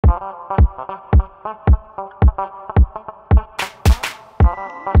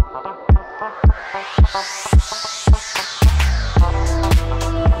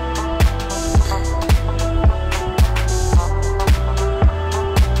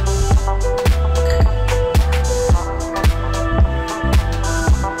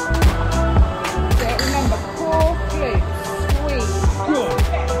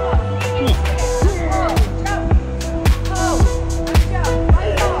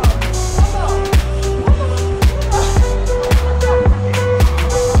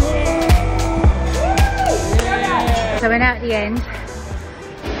So we're out at the end.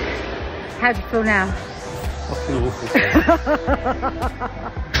 How do you feel now? I feel awful.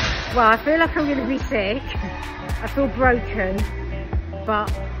 Well, I feel like I'm going to be sick. I feel broken,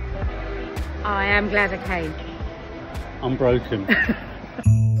 but I am glad I came. I'm broken. Can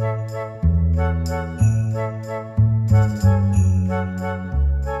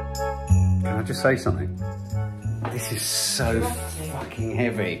I just say something? This is so fucking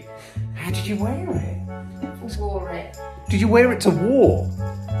heavy. How did you wear it? Wore it. Did you wear it to war?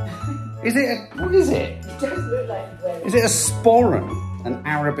 Is it a, what is it? It does look like a boat. Is it a sporran? An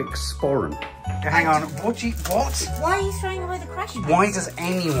Arabic sporran? Hang on, what? Why are you throwing away the crash mat? Why does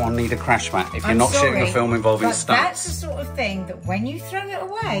anyone need a crash mat if you're not shooting a film involving but stunts? That's the sort of thing that when you throw it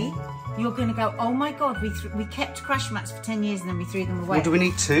away, you're going to go, oh my God, we kept crash mats for 10 years and then we threw them away. Well, do we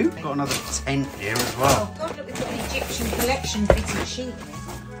need two? Got another tent here as well. Oh God, look, we've got an Egyptian collection fitted sheet in it.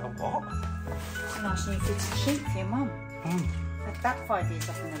 A what? A nice new fitted sheet for your mum. Had that 5 years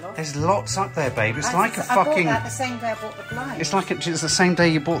up in the loft. There's lots up there, babe. It's like a I fucking... bought that the same day I bought the blind. It's like it's the same day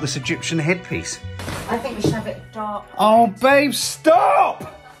you bought this Egyptian headpiece. I think we should have it dark. Oh, babe,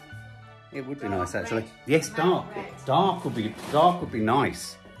 stop! It would be nice, actually. Yes, dark. Dark would be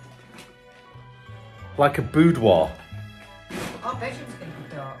nice. Like a boudoir. Our bedroom's going to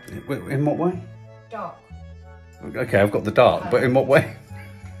be dark. In what way? Dark. Okay, I've got the dark, but in what way?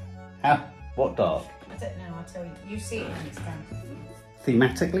 How? What dark? I don't know, I'll tell you. You see it when it's done.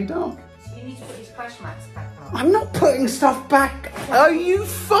 Thematically dark? So you need to put these crash mats back on. I'm not putting stuff back. Are you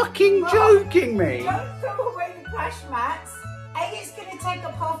fucking joking me? Don't throw away the crash mats. A, it's going to take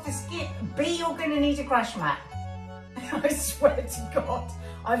up half the skip. B, you're going to need a crash mat. I swear to God,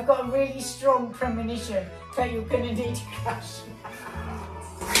 I've got a really strong premonition that you're going to need a crash mat.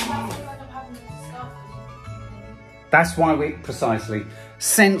 That's why we, precisely,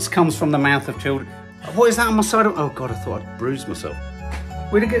 sense comes from the mouth of children. What is that on my side of, oh God, I thought I'd bruised myself.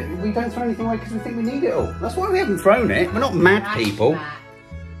 We don't throw anything away because we think we need it all. That's why we haven't thrown it. We're not mad people.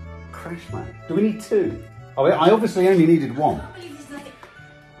 Crash mat. Do we need two? Oh, I obviously only needed one. I can't believe there's nothing.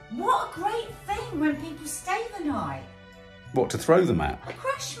 What a great thing when people stay the night. What, to throw them at? A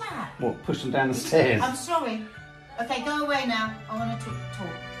crash mat. What, push them down the stairs? I'm sorry. Okay, go away now. I want to talk.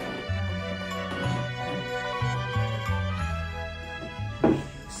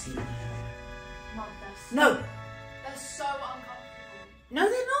 No. They're so uncomfortable. No,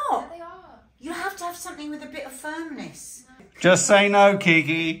 they're not. Yeah, they are. You have to have something with a bit of firmness. Just say no,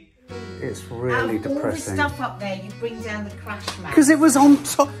 Kiki. It's really depressing. All the depressing. stuff up there, you bring down the crash mat. Because it was on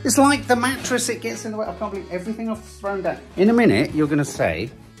top. It's like the mattress, it gets in the way. I can't believe everything I've thrown down. In a minute, you're going to say...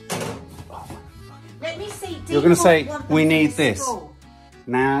 Let me see. You're going to say, we need this.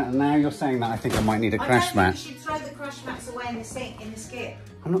 Now you're saying that I think I might need a crash mat. I think you should throw the crash mats away in the sink, in the skip.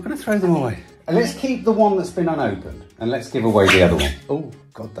 I'm not going to throw them away. And let's keep the one that's been unopened. And let's give away the other one. Oh,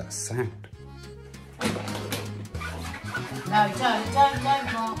 God, that sound. No, don't,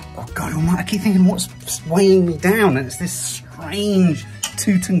 Mark. Oh, God almighty, I keep thinking what's weighing me down. And it's this strange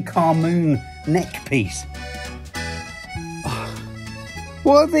Tutankhamun neck piece. Oh,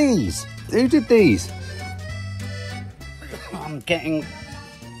 what are these? Who did these?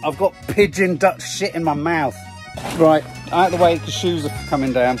 I've got pigeon Dutch shit in my mouth. Right, out of the way because shoes are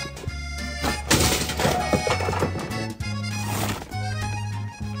coming down.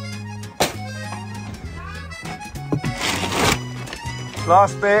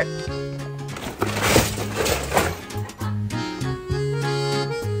 Last bit.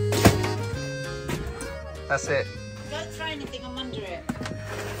 That's it. Don't throw anything, I'm under it.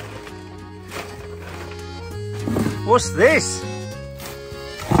 What's this?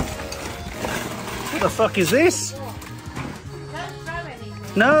 What the fuck is this? Don't throw anything.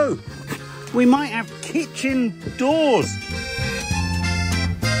 No, we might have kitchen doors.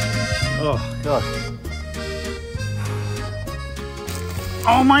 Oh, God.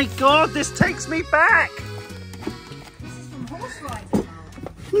 Oh my God, this takes me back. This is from horse riding.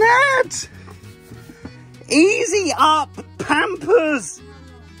 Nat! Easy up, Pampers.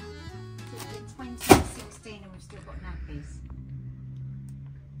 It's 2016 and we've still got nappies.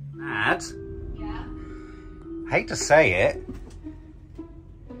 Nad, Yeah. hate to say it,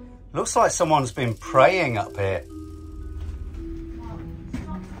 looks like someone's been praying up here.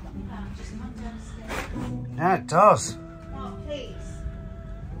 Just come downstairs. Yeah, it does. Mark, please.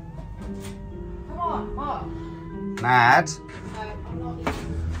 Come on, Mark. Nad, No, I'm not leaving.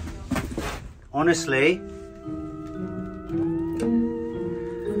 honestly,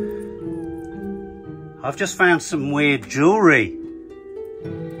 I've just found some weird jewellery.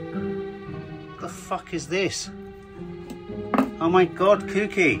 What the fuck is this? Oh my God,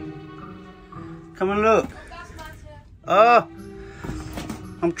 Kooky. Come and look. That's matter. Oh,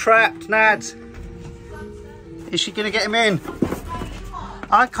 I'm trapped, Nad. Is she gonna get him in?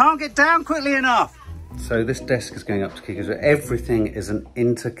 I can't get down quickly enough. So this desk is going up to Kiko's. Everything is an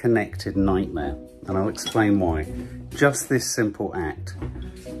interconnected nightmare, and I'll explain why. Just this simple act.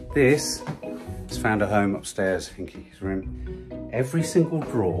 This is found at home upstairs in Kiki's room. Every single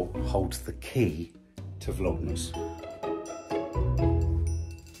drawer holds the key to Vlogmas.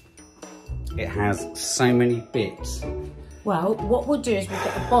 It has so many bits. Well, what we'll do is we'll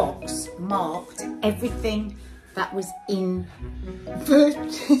get a box marked everything that was in.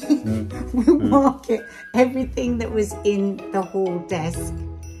 We'll mark it everything that was in the hall desk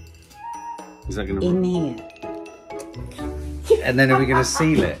Is that gonna in here. And then are we gonna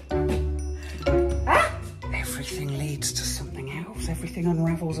seal it? Everything leads to something else. Everything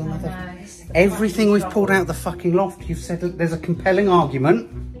unravels another. Everything we've pulled out of the fucking loft, you've said that there's a compelling argument.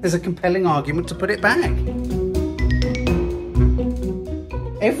 There's a compelling argument to put it back.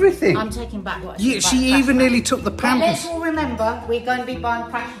 Everything. I'm taking back what I Yeah, said she about even crash nearly mats. took the But pampers. let's all remember, we're going to be buying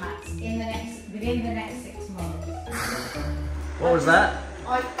crash mats within the next 6 months. What was that?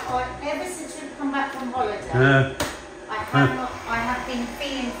 Ever since we've come back from holiday, I have been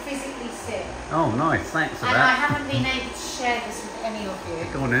feeling physically sick. Oh, nice. Thanks for And I that. haven't been able to share this with any of you.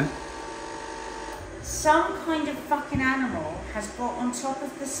 Go on in. Some kind of fucking animal has got on top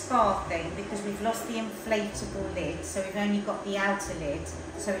of the spa thing because we've lost the inflatable lid, so we've only got the outer lid,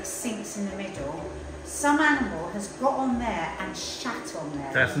 so it sinks in the middle. Some animal has got on there and shat on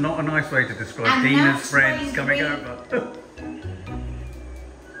there. That's not a nice way to describe And Dina's that's friends really coming weird. over.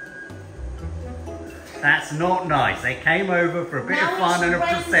 That's not nice. They came over for a bit Now of fun and a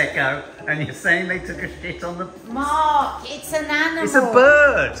it's Prosecco, and you're saying they took a shit on the... Mark, it's an animal. It's a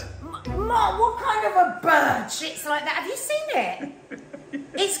bird! Mark, what kind of a bird shits like that? Have you seen it?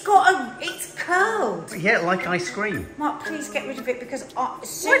 It's curled. Yeah, like ice cream. Mark, please get rid of it because Why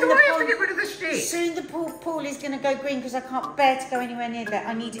soon do the I have pool- to get rid of the shit? Soon the pool is going to go green because I can't bear to go anywhere near that.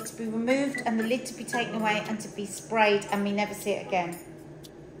 I need it to be removed and the lid to be taken away and to be sprayed and we never see it again.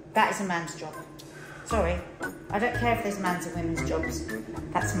 That is a man's job. Sorry, I don't care if there's man's and women's jobs.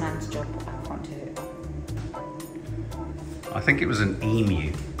 That's a man's job. I can't do it. I think it was an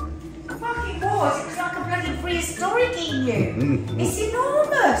emu. Fuck, it was. It was like a bloody prehistoric emu. It's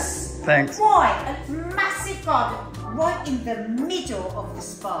enormous. Thanks. Why? A massive garden right in the middle of the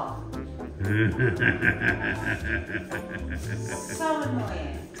spa. So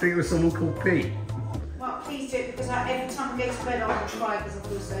annoying. I think it was someone called Pete. Well, please do it because every time I go to bed I will try because I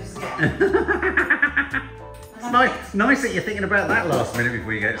feel so sick. It's nice that you're thinking about that last minute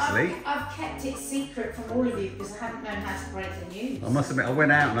before you go to sleep. I've kept it secret from all of you because I haven't known how to break the news. I must admit, I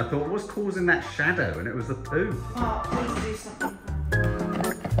went out and I thought, what's causing that shadow? And it was the poo. Mark, please do something.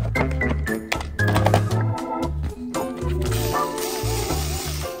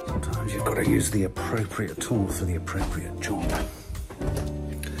 Sometimes you've got to use the appropriate tool for the appropriate job.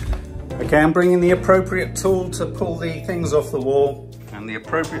 Okay, I'm bringing the appropriate tool to pull the things off the wall. And the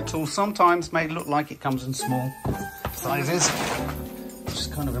appropriate tool sometimes may look like it comes in small sizes, which is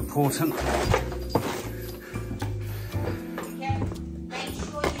kind of important. Yeah, make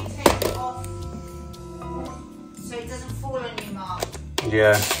sure you take it off so it doesn't fall on you, Mark.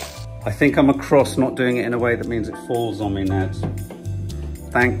 Yeah, I think I'm across not doing it in a way that means it falls on me, Ned.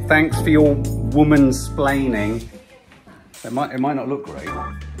 Thanks for your woman-splaining. It might not look great.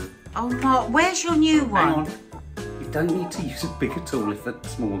 Oh, Mark, where's your new one? Hang on. You don't need to use a bigger tool if the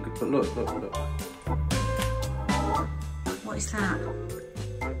small one could, but look. What is that?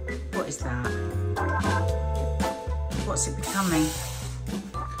 What is that? What's it becoming?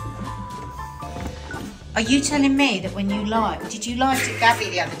 Are you telling me that when you did you lie to Gabby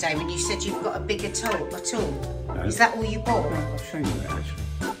the other day when you said you've got a bigger tool? No. Is that all you bought? No, I'll show you that actually.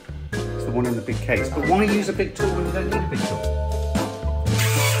 It's the one in the big case. But why use a big tool when you don't need a big tool?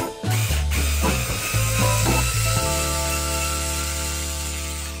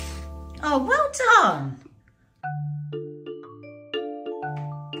 Oh, well done.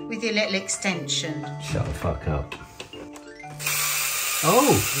 With your little extension. Shut the fuck up.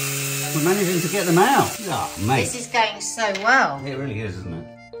 Oh, we're managing to get them out. Oh, mate. This is going so well. It really is, isn't it?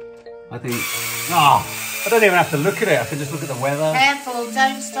 I think... Oh, I don't even have to look at it. I can just look at the weather. Careful,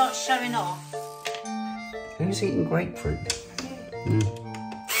 don't start showing off. Who's eating grapefruit?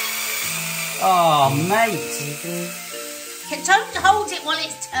 Oh, mate. Don't hold it while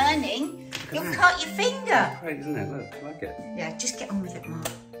it's turning. You'll cut your finger. Great, isn't it? Look, I like it. Yeah, just get on with it, Mark.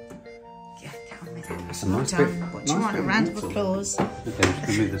 Yeah, get on with it. That's a nice Well bit. done. What do you want? A round of applause. Okay, I'm just going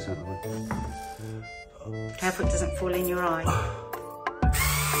to move this out of the way. Careful it doesn't fall in your eye.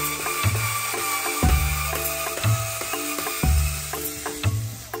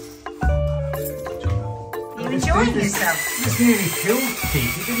 Are you enjoying yourself? This nearly killed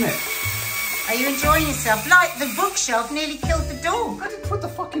Keith, didn't it? Are you enjoying yourself? Like the bookshelf nearly killed the dog. I didn't put the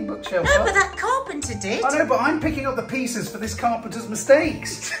fucking bookshelf No, up. but that carpenter did. I know, but I'm picking up the pieces for this carpenter's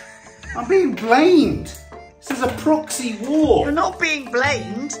mistakes. I'm being blamed. This is a proxy war. You're not being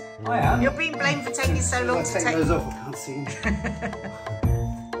blamed. I am. You're being blamed for taking so long to take take. those off. I can't see them.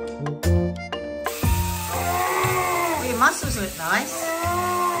 Well, your muscles look nice.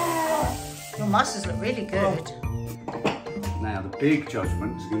 Your muscles look really good. Now, the big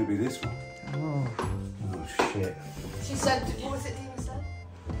judgment is going to be this one. Oh shit. She said, what was it Dina said?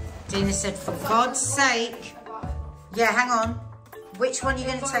 Dina said, for God's sake. Yeah, hang on. Which one are you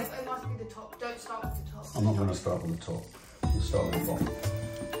going to take? It must be the top. Don't start with the top. I'm not going to start with the top. I'll start with the bottom.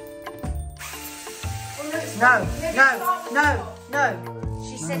 No.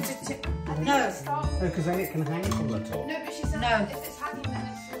 She said to no. No, because then it can hang from the top. No, but she said No. if it's hanging, then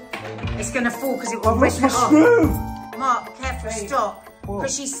it's... It's going to fall because it will I've rip lost my it off. screw! Mark, careful, stop. What?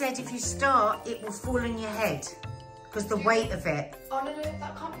 Because she said if you start, it will fall on your head. Because the weight of it. Oh, no,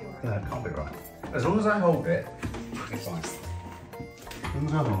 that can't be right. No, it can't be right. As long as I hold it, it'll be fine. As long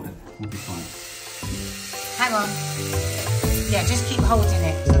as I hold it, we'll be fine. Hang on. Yeah, just keep holding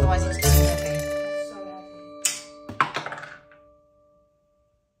it, because otherwise it's too heavy.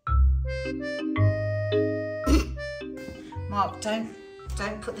 Mark, don't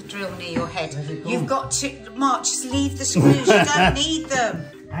put the drill near your head. You've got to, Mark, just leave the screws. You don't need them.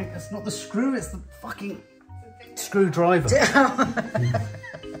 It's not the screw, it's the fucking screwdriver.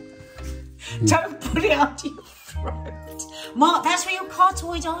 Don't put it up your throat. Mark, that's where your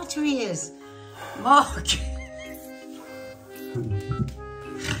carotid artery is. Mark.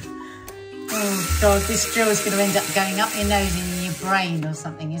 Oh God, this drill is going to end up going up your nose and in your brain or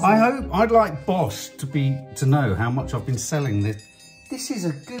something, isn't it? I'd like Bosch to know how much I've been selling this. This is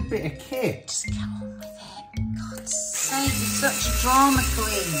a good bit of kit. Just get on with it. God's sake, you're such a drama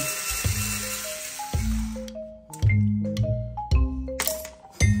queen.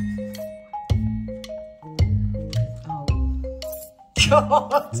 Oh.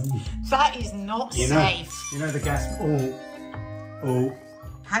 God, that is not safe. You know the gas. Oh.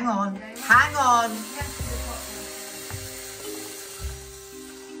 Hang on, hang on.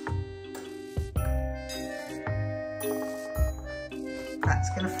 That's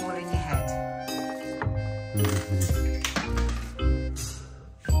going to fall in your head.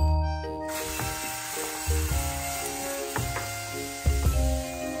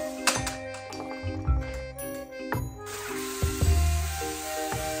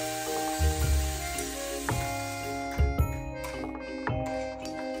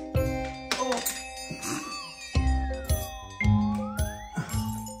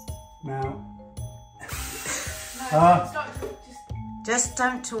 Just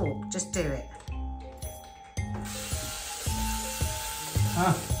don't talk, just do it.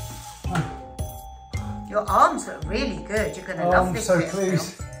 Your arms look really good. You're going to love this bit of film.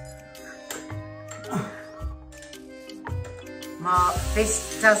 Mark,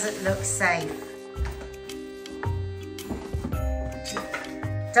 this doesn't look safe.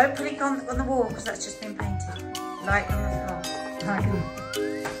 Don't put it on the wall because that's just been painted. Light on the floor. Light on.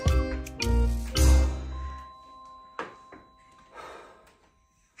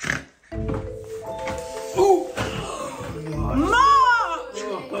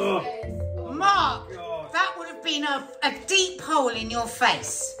 Mark, that would have been a deep hole in your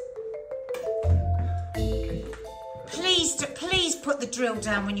face. Please put the drill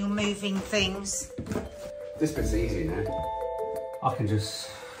down when you're moving things. This bit's easy now. I can just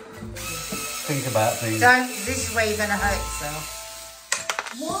think about things. This is where you're going to hurt yourself.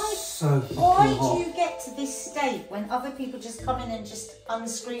 Why do you get to this state when other people just come in and just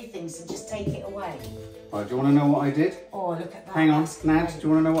unscrew things and just take it away? Right, do you want to know what I did? Oh, look at that. Hang on, That's Nad, great. do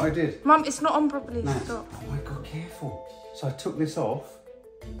you want to know what I did? Mum, it's not on properly. Nad, Stop. oh my God, careful. So I took this off.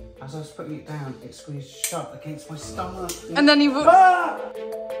 As I was putting it down, it squeezed shut against my stomach. And then you... Ah!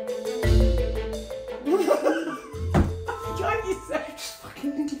 Enjoy yourself.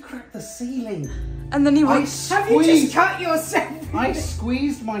 fucking didn't crack the ceiling. And then he went. Have you just cut yourself? I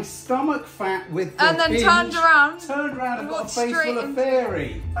squeezed my stomach fat with the And then hinge, turned around and got a walked face straight full of into-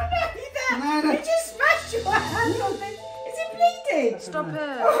 fairy. No. You just smashed your hand on it. Is it bleeding? Stop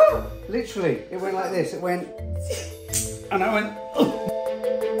it. Literally, it went like this. It went, and I went. Oh.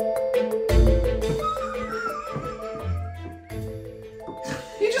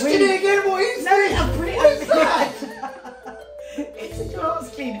 You just did it again. What is this? I'm pretty. What is that? It's a glass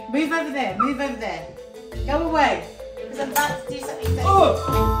cleaner. Move over there. Move over there. Go away. Because I'm about to do something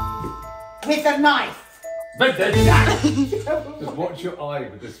with a knife. Just watch your eye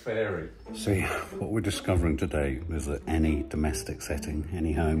with this fairy. See, what we're discovering today is that any domestic setting,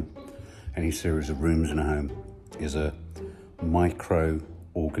 any home, any series of rooms in a home is a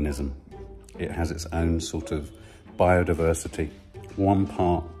microorganism. It has its own sort of biodiversity. One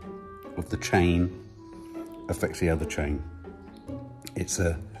part of the chain affects the other chain. It's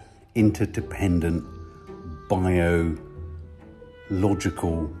a interdependent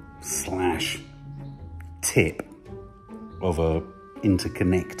biological / tip of a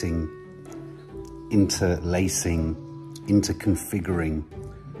interconnecting, interlacing, interconfiguring,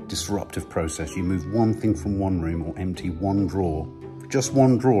 disruptive process. You move one thing from one room or empty one drawer, just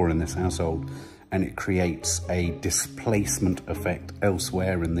one drawer in this household, and it creates a displacement effect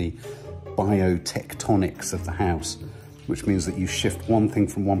elsewhere in the biotectonics of the house, which means that you shift one thing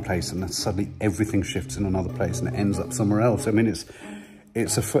from one place and then suddenly everything shifts in another place and it ends up somewhere else. I mean,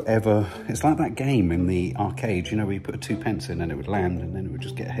 it's a forever, it's like that game in the arcade, you know, where you put a 2p in and it would land and then it would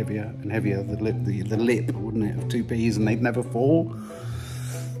just get heavier and heavier, the lip, wouldn't it, of 2p's, and they'd never fall.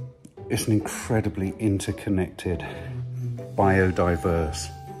 It's an incredibly interconnected, biodiverse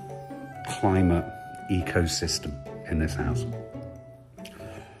climate ecosystem in this house.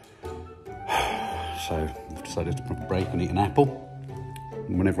 So I've decided to put a break and eat an apple.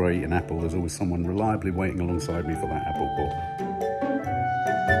 And whenever I eat an apple, there's always someone reliably waiting alongside me for that apple core.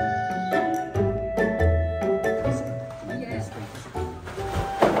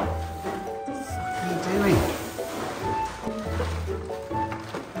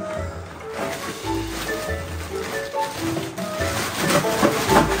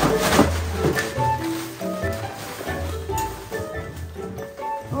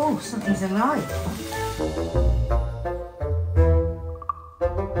 Oh, something's alive.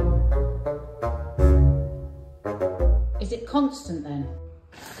 Is it constant then?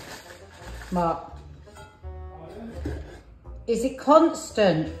 Mark? Is it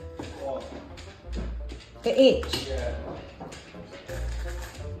constant? What? The itch? Yeah.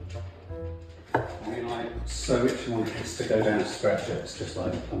 I mean, like, so each one has to go down to scratch it. It's just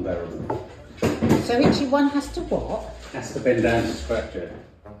like unbearable. So itchy one has to what? Has to bend down to scratch it.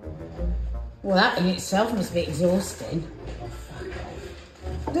 Well, that in itself must be exhausting.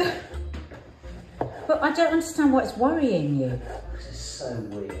 But I don't understand what's worrying you. This is so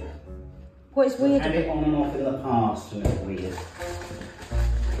weird. What is weird I've had about it on and off in the past and it's weird.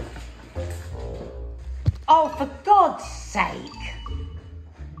 Oh, for God's sake!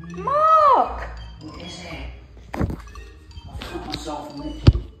 Mark! What is it? I've cut myself from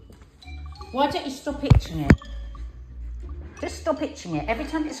itching. Why don't you stop itching it? Just stop itching it. Every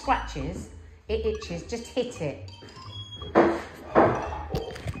time it scratches, it itches. Just hit it.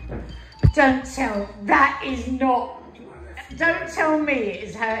 Don't tell, that is not, don't tell me it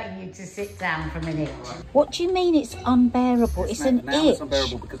is hurting you to sit down from an itch. What do you mean it's unbearable? It's an now itch. It's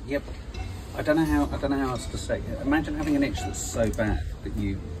unbearable because, yeah, but I don't know how else to say it. Imagine having an itch that's so bad that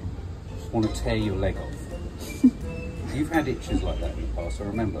you want to tear your leg off. You've had itches like that in the past, I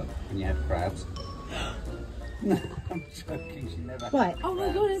remember, when you had crabs. No, I'm joking, she never had Right. Oh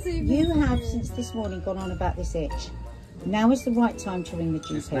my God, is it? You have since this morning gone on about this itch. Now is the right time to ring the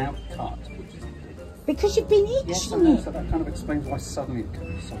GP. It's now cut, which is... Because you've been itching Yes, I know, it. so that kind of explains why suddenly it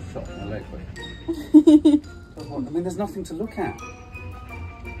comes so shot in my leg. I mean, there's nothing to look at.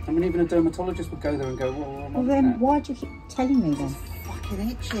 I mean, even a dermatologist would go there and go, well, Well then, why do you keep telling me then? It's fucking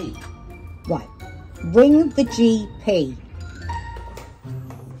itchy. Right. Ring the GP.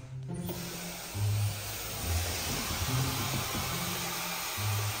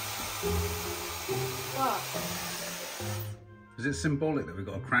 Is it symbolic that we've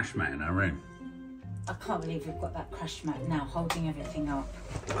got a crash mat in our room? I can't believe we've got that crash mat now holding everything up.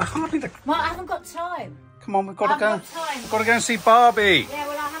 I hardly... Well, I haven't got time. Come on, we've got to go. I've got time. We've got to go and see Barbie. Yeah,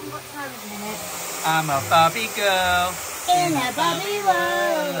 well, I haven't got time at the minute. I'm a Barbie girl. In a Barbie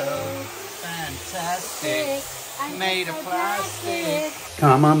world. Fantastic. I'm Made of so plastic.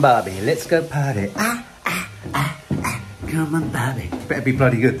 Come on, Barbie, let's go party. Come on, Barbie. Better be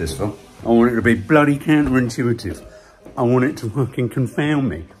bloody good, this film. I want it to be bloody counterintuitive. I want it to fucking confound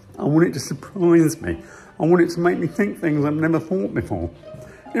me. I want it to surprise me. I want it to make me think things I've never thought before.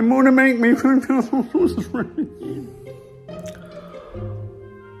 It want to make me think all sorts of things.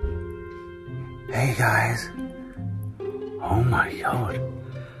 Hey guys. Oh my God.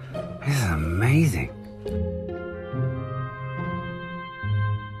 This is amazing.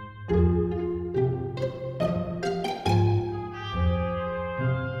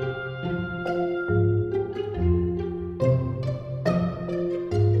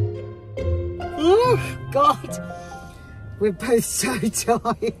 God, we're both so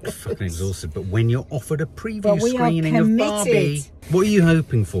tired. Fucking exhausted. But when you're offered a preview screening of committed. Barbie, what are you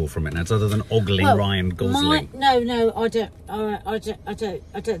hoping for from it, Nats, other than ogling Ryan Gosling? No, I don't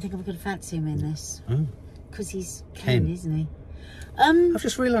think I'm going to fancy him in this. Oh. Because he's Ken, isn't he? I've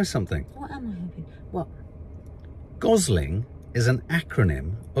just realised something. What am I hoping? What? Gosling is an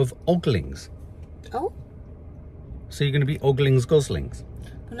acronym of oglings. Oh? So you're going to be oglings Goslings?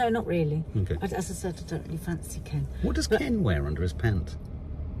 No, not really. Okay. As I said, I don't really fancy Ken. What does Ken wear under his pants?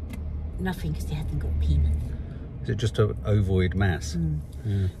 Nothing, because he hasn't got penis. Is it just an ovoid mass?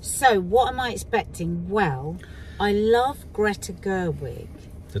 Yeah. So, what am I expecting? Well, I love Greta Gerwig.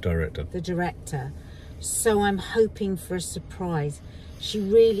 The director. The director. So I'm hoping for a surprise. She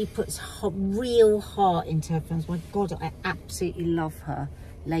really puts real heart into her films. My God, I absolutely love her.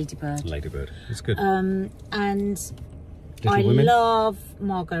 Lady Bird. Lady Bird. It's good. And Little I Women. love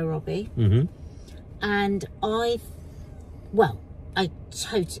Margot Robbie. And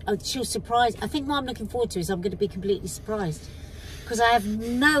she'll surprise. I think what I'm looking forward to is I'm going to be completely surprised. Because I have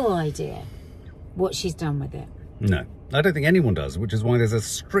no idea what she's done with it. No, I don't think anyone does, which is why there's a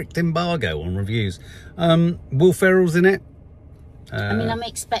strict embargo on reviews. Will Ferrell's in it. I mean, I'm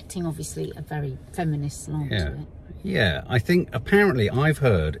expecting, obviously, a very feminist slant to it. Yeah, I think apparently I've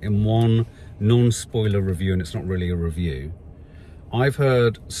heard in one non-spoiler review, and it's not really a review, I've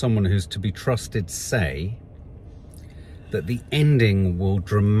heard someone who's to be trusted say that the ending will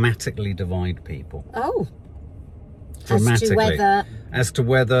dramatically divide people. Oh. Dramatically. As to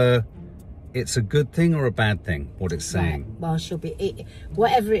whether it's a good thing or a bad thing, what it's saying. Right. Well, she'll be,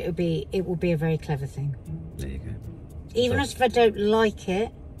 whatever it will be a very clever thing. There you go. Even if I don't like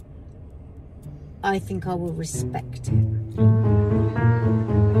it, I think I will respect it.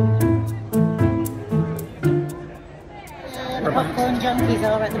 The popcorn junkies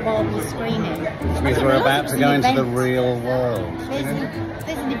are at the Barbie screening. Which means we're about to go into the real world. There's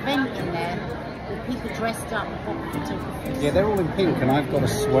an event in there with people dressed up with pop photographers. Yeah, they're all in pink, and I've got a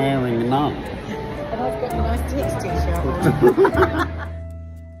swearing nun. And I've got a nice tits t-shirt on.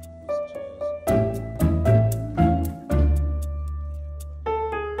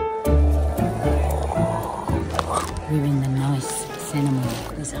 We're in the nice cinema.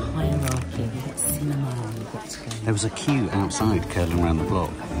 There's a hierarchy. We've got cinema. We've got to go. There was a queue outside curling around the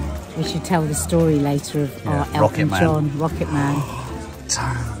block. We should tell the story later of our Elton John, Rocket Man.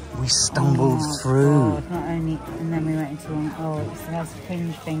 We stumbled through. God, not only, and then we went into it's the most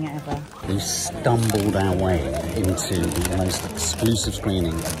cringe thing ever. We stumbled our way into the most exclusive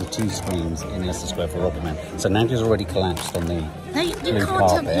screening of the 2 screens in Leicester Square for Rocket Man. So Nadia's already collapsed on the blue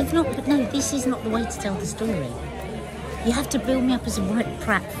carpet. No, this is not the way to tell the story. You have to build me up as a right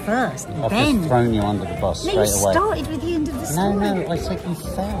prat first. I've just thrown you under the bus straight away. No, you started with the end of the story. No, I said you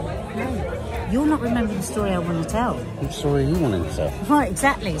fell. No, you're not remembering the story I want to tell. What story are you wanting to tell? Right,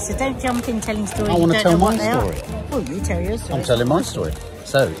 exactly. So don't jump in telling stories. I want to tell my story. Well, you tell your story. I'm telling my story.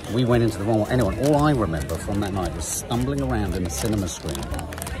 So, we went into the wrong one. Anyway, all I remember from that night was stumbling around in the cinema screen,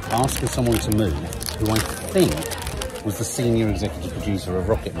 asking someone to move, who I think was the senior executive producer of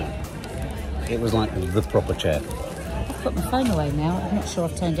Rocket Man. It was like the proper chair. I've put my phone away now. I'm not sure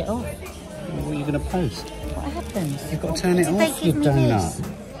I've turned it off. What are you going to post? What happens? You've got to turn it off, you donut.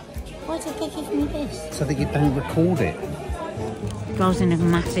 Why did they give me this? So that you don't record it. Girl's in a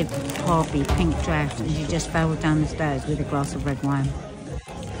massive Barbie pink dress and she just fell down the stairs with a glass of red wine.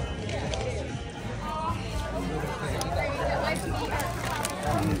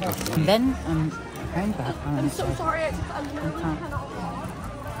 And then I'm going back. I'm so sorry. I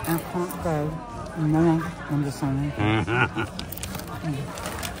can't go. No, I'm just saying. So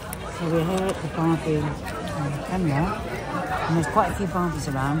we're here at the Barbie camera, and there's quite a few Barbies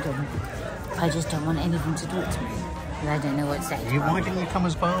around, and I just don't want any of them to talk to me. I don't know what to say. Why didn't you come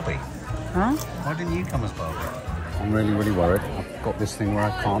as Barbie? Huh? Why didn't you come as Barbie? I'm really, really worried. I've got this thing where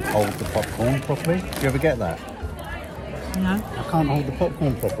I can't hold the popcorn properly. Do you ever get that? No. I can't hold the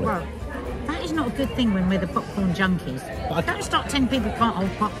popcorn properly. Well, that is not a good thing when we're the popcorn junkies. But don't start telling people can't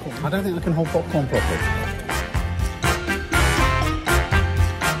hold popcorn. I don't think I can hold popcorn properly.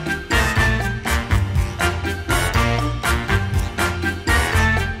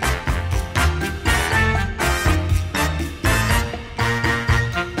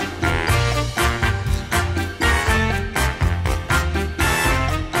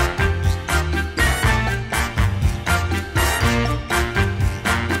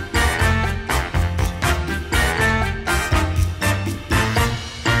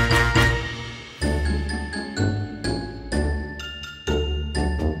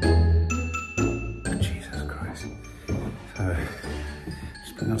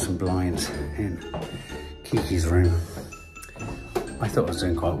 Putting up some blinds in Kiki's room. I thought I was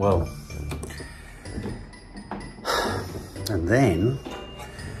doing quite well. And then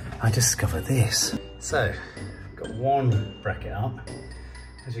I discovered this. So, got one bracket up,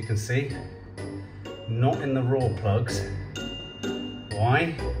 as you can see, not in the raw plugs.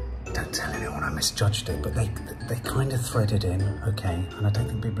 Why? Don't tell anyone I misjudged it, but they kind of threaded in, okay, and I don't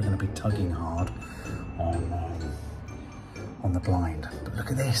think people are going to be tugging hard on the blind. But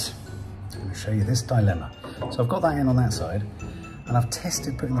look at this. I'm going to show you this dilemma. So I've got that in on that side, and I've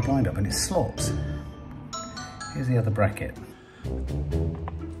tested putting the blind up, and it slops. Here's the other bracket.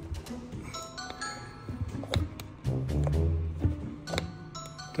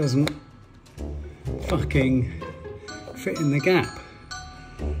 Doesn't fucking fit in the gap,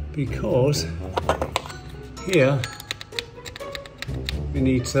 because here we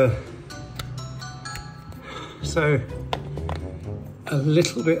need to, so a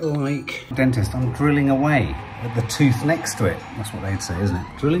little bit like dentist, I'm drilling away at the tooth next to it. That's what they'd say, isn't it?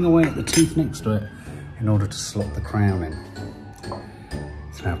 Drilling away at the tooth next to it in order to slot the crown in.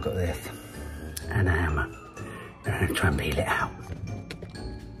 So now I've got this and a hammer. I'm going to try and peel it out.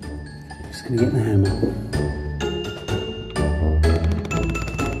 Just going to get the hammer.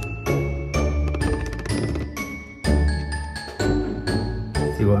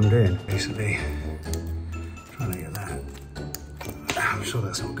 See what I'm doing? Basically, trying to get that. I'm sure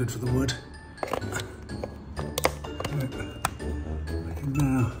that's not good for the wood. I can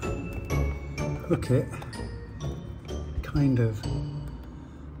now hook it kind of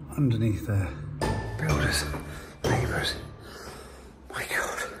underneath there. Builders, neighbours, my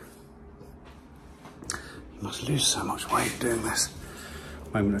God. You must lose so much weight doing this.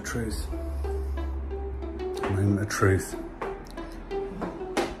 Moment of truth. Moment of truth.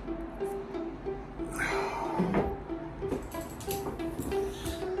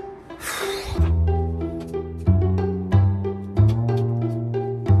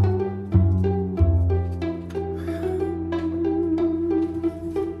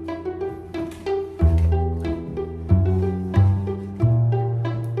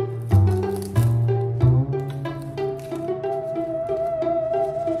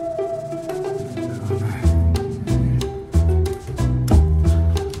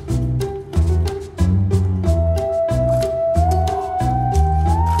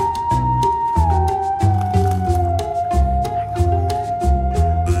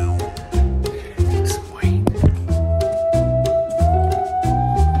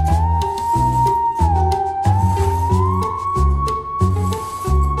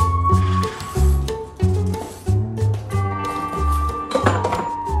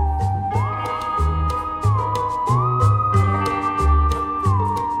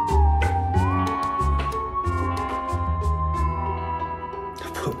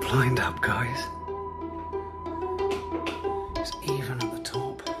 Blind up, guys. It's even at the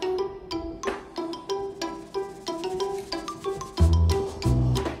top.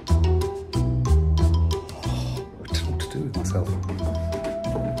 Oh, I don't know what to do with myself.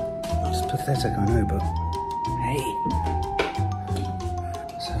 It's pathetic, I know, but hey.